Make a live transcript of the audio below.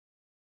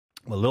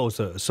Well, those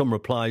are some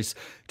replies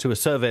to a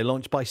survey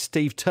launched by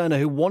Steve Turner,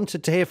 who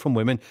wanted to hear from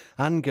women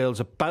and girls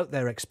about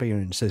their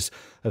experiences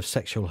of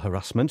sexual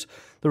harassment.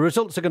 The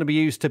results are going to be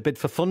used to bid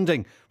for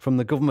funding from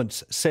the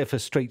government's Safer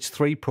Streets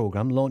 3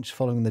 programme, launched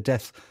following the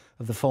death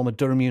of the former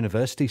Durham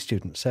University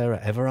student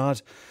Sarah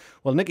Everard.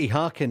 Well, Nikki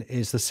Harkin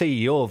is the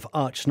CEO of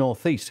Arch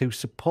North East, who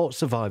supports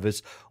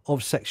survivors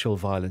of sexual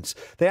violence.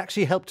 They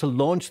actually helped to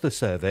launch the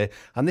survey,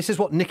 and this is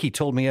what Nikki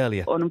told me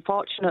earlier.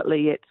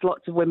 Unfortunately, it's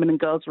lots of women and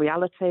girls'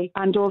 reality,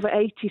 and over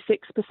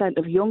 86%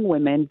 of young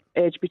women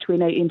aged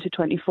between 18 to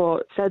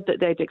 24 said that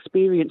they'd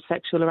experienced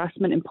sexual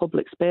harassment in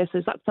public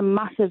spaces. That's a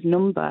massive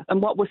number,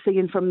 and what we're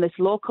seeing from this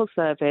local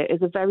survey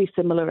is a very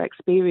similar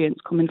experience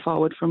coming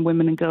forward from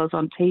women and girls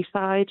on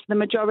Teesside. The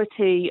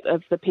majority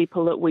of the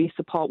people that we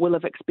support will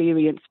have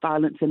experienced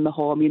violence in the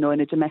home, in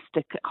a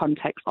domestic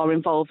context, or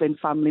involving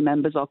family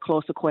members or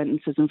close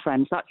acquaintances and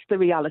friends. That's the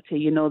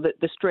reality, that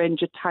the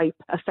stranger type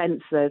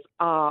offences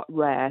are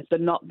rare. They're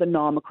not the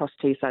norm across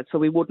Teesside, so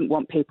we wouldn't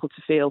want people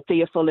to feel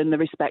fearful in the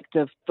respect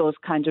of those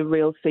kind of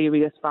real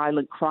serious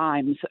violent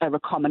crimes are a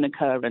common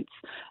occurrence.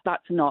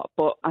 That's not,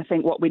 but I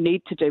think what we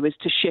need to do is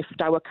to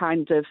shift our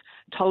kind of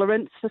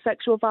tolerance for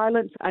sexual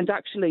violence and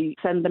actually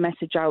send the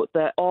message out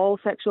that all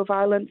sexual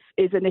violence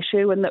is an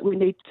issue and that we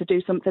need to do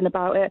something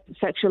about it.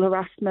 Sexual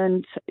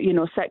harassment,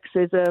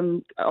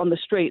 sexism on the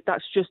street,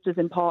 that's just as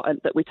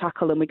important that we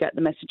tackle and we get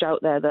the message out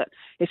there that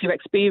if you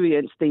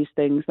experience these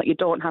things, that you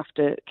don't have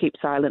to keep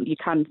silent, you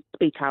can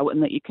speak out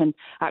and that you can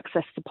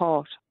access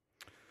support.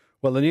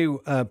 Well, the new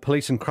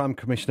Police and Crime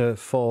Commissioner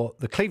for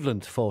the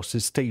Cleveland Force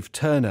is Steve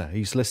Turner.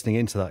 He's listening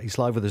into that. He's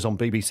live with us on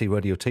BBC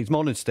Radio Tees.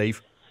 Morning,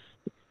 Steve.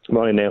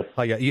 Morning, Neil.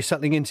 Hiya. Are you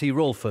settling into your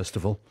role, first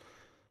of all?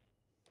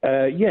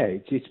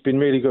 It's been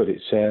really good.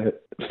 It's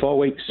 4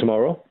 weeks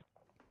tomorrow.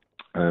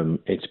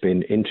 It's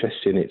been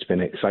interesting, it's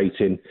been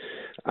exciting,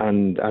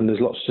 and there's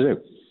lots to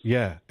do.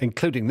 Yeah,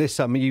 including this.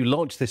 I mean, you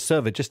launched this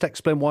survey. Just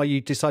explain why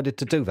you decided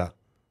to do that.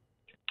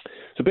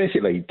 So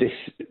basically,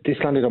 this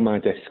landed on my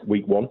desk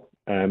week one.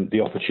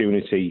 The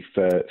opportunity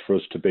for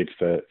us to bid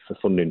for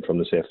funding from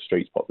the Safer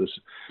Streets pot.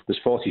 There's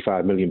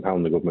 £45 million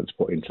the government's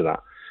put into that.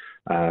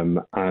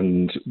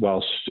 And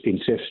whilst in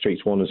Safer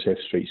Streets 1 and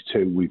Safer Streets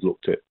 2, we've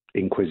looked at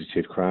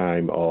inquisitive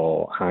crime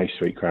or high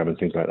street crime and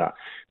things like that,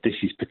 this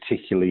is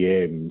particularly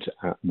aimed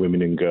at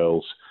women and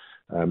girls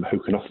who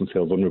can often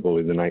feel vulnerable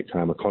in the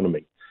nighttime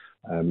economy.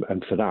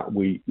 And for that,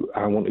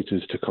 I wanted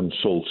us to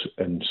consult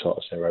and sort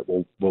of say, right,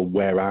 well,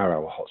 where are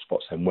our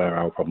hotspots and where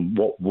are our problems?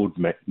 What would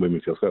make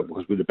women feel scared?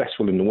 Because we're the best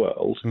will in the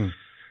world.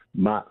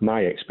 My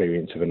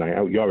experience of a night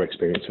out, your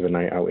experience of a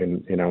night out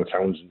in our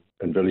towns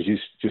and villages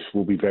just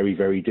will be very,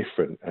 very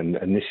different.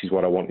 And this is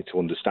what I wanted to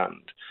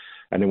understand.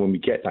 And then when we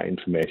get that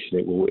information,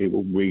 it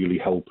will really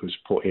help us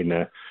put in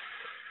an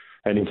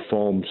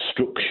informed,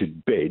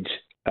 structured bid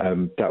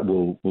that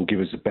will give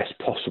us the best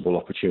possible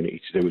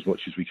opportunity to do as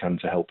much as we can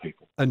to help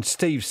people. And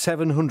Steve,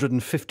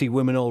 750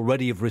 women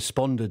already have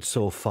responded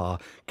so far.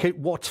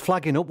 What's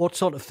flagging up? What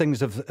sort of things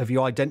have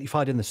you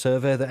identified in the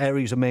survey, the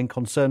areas of main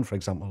concern, for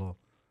example?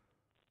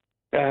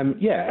 I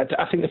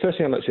think the first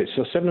thing I'd like to say,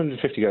 so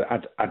 750,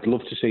 I'd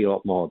love to see a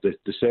lot more.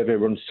 The survey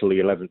runs till the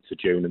 11th of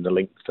June, and the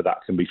link for that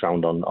can be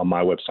found on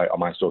my website, on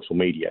my social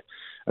media.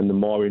 And the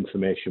more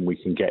information we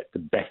can get, the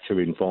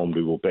better informed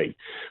we will be.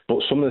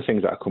 But some of the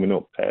things that are coming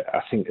up, I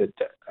think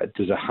that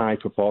there's a high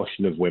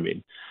proportion of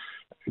women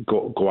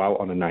go out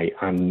on a night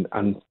and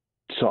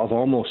sort of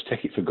almost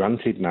take it for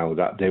granted now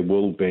that there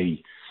will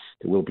be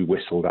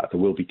whistled at, there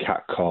will be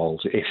cat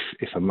calls.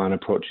 If a man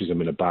approaches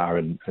them in a bar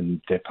and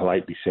they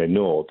politely say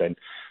no, then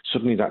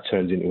suddenly that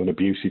turns into an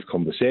abusive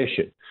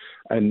conversation.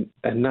 And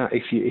that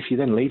if you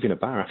then leave in a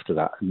bar after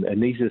that,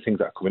 and these are the things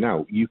that are coming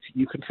out,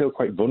 you can feel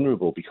quite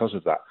vulnerable because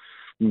of that.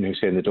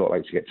 Saying they don't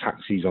like to get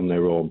taxis on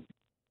their own.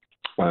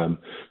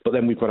 But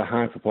then we've got a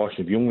high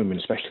proportion of young women,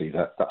 especially,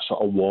 that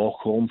sort of walk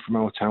home from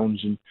our towns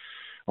and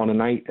on a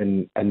night,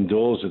 and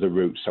those are the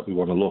routes that we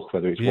want to look,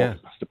 whether it's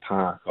walking past a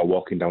park or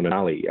walking down an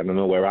alley. And I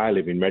know where I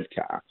live in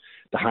Redcar,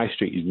 the high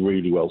street is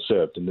really well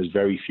served, and there's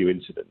very few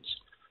incidents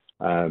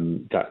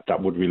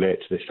that would relate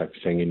to this type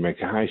of thing in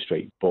Redcar High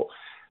Street. But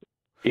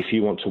if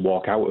you want to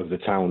walk out of the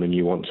town and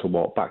you want to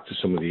walk back to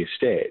some of the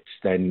estates,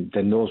 then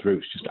those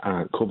routes just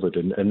aren't covered.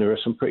 And there are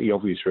some pretty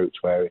obvious routes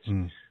where it's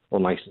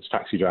unlicensed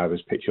taxi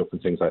drivers pitch up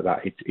and things like that.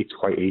 It's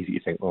quite easy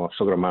to think, I've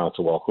still got a mile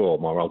to walk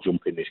home, or I'll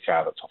jump in this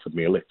car that's offered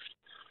me a lift.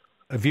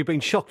 Have you been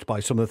shocked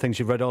by some of the things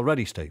you've read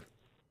already, Steve?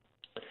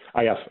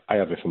 I have,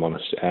 if I'm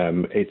honest.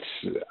 I'm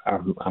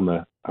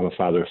a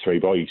father of three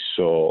boys,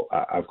 so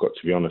I've got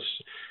to be honest.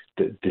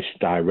 This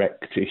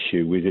direct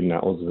issue within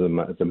that,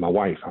 other than my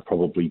wife, I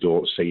probably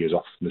don't see as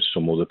often as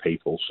some other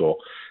people. So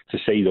to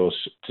see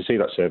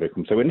that survey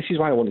come through, and this is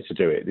why I wanted to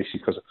do it. This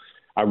is because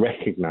I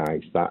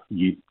recognise that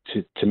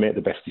to make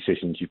the best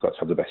decisions, you've got to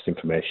have the best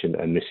information,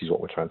 and this is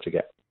what we're trying to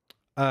get.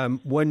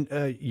 When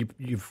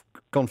you've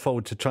gone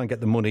forward to try and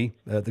get the money,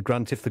 the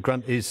grant, if the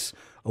grant is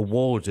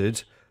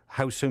awarded,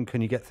 how soon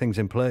can you get things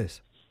in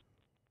place?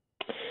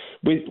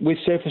 With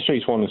Safer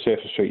Streets 1 and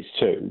Safer Streets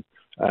 2,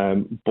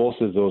 Both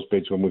of those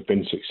bids, when we've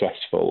been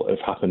successful, have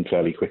happened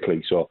fairly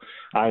quickly. So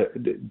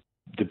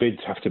the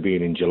bids have to be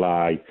in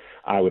July.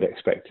 I would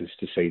expect us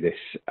to see this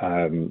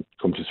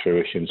come to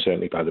fruition,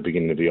 certainly by the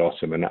beginning of the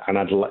autumn. And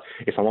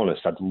if I'm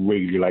honest, I'd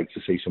really like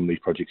to see some of these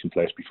projects in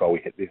place before we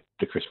hit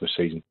the Christmas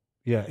season.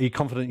 Yeah, are you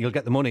confident you'll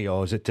get the money,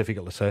 or is it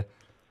difficult to say?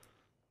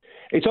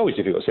 It's always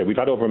difficult to say. We've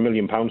had over £1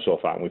 million so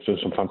far, and we've done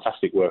some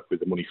fantastic work with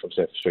the money from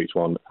Safer Streets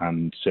 1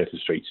 and Safer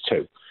Streets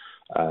 2.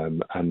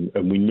 And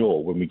we know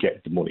when we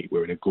get the money,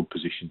 we're in a good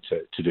position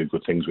to do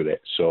good things with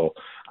it. So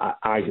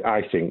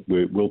I think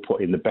we'll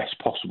put in the best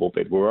possible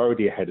bid. We're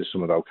already ahead of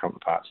some of our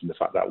counterparts in the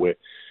fact that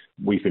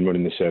we've been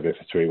running the survey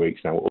for 3 weeks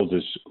now.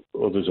 Others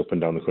up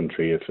and down the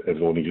country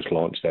have only just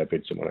launched their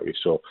bids and whatever.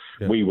 So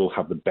we will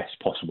have the best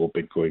possible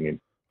bid going in.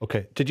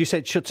 Okay. Did you say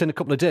it shuts in a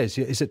couple of days?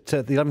 Is it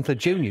the 11th of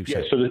June, you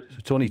said? Yeah, so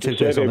it's only 2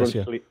 days on this,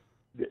 2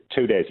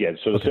 days, yeah.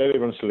 So the survey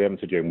runs till the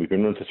 11th of June. We've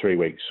been running for 3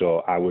 weeks,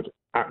 so I would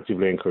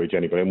actively encourage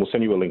anybody, and we'll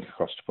send you a link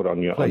across to put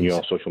on your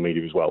social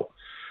media as well,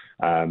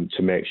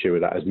 to make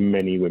sure that as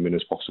many women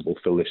as possible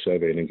fill this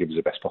survey in and give us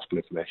the best possible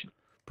information.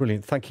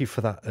 Brilliant. Thank you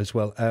for that as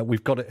well.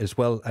 We've got it as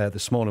well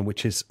this morning,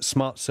 which is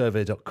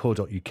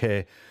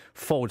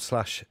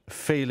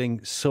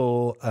smartsurvey.co.uk/feeling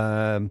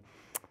so...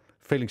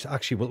 Feelings,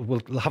 actually,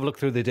 we'll have a look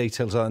through the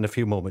details in a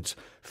few moments.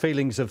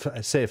 Feelings of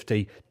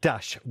safety,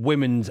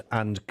 women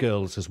and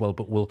girls as well,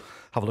 but we'll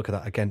have a look at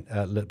that again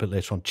a little bit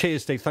later on.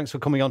 Cheers, Steve. Thanks for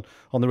coming on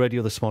the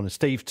radio this morning.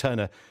 Steve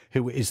Turner,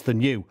 who is the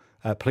new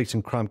Police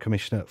and Crime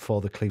Commissioner for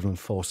the Cleveland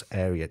Force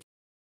area.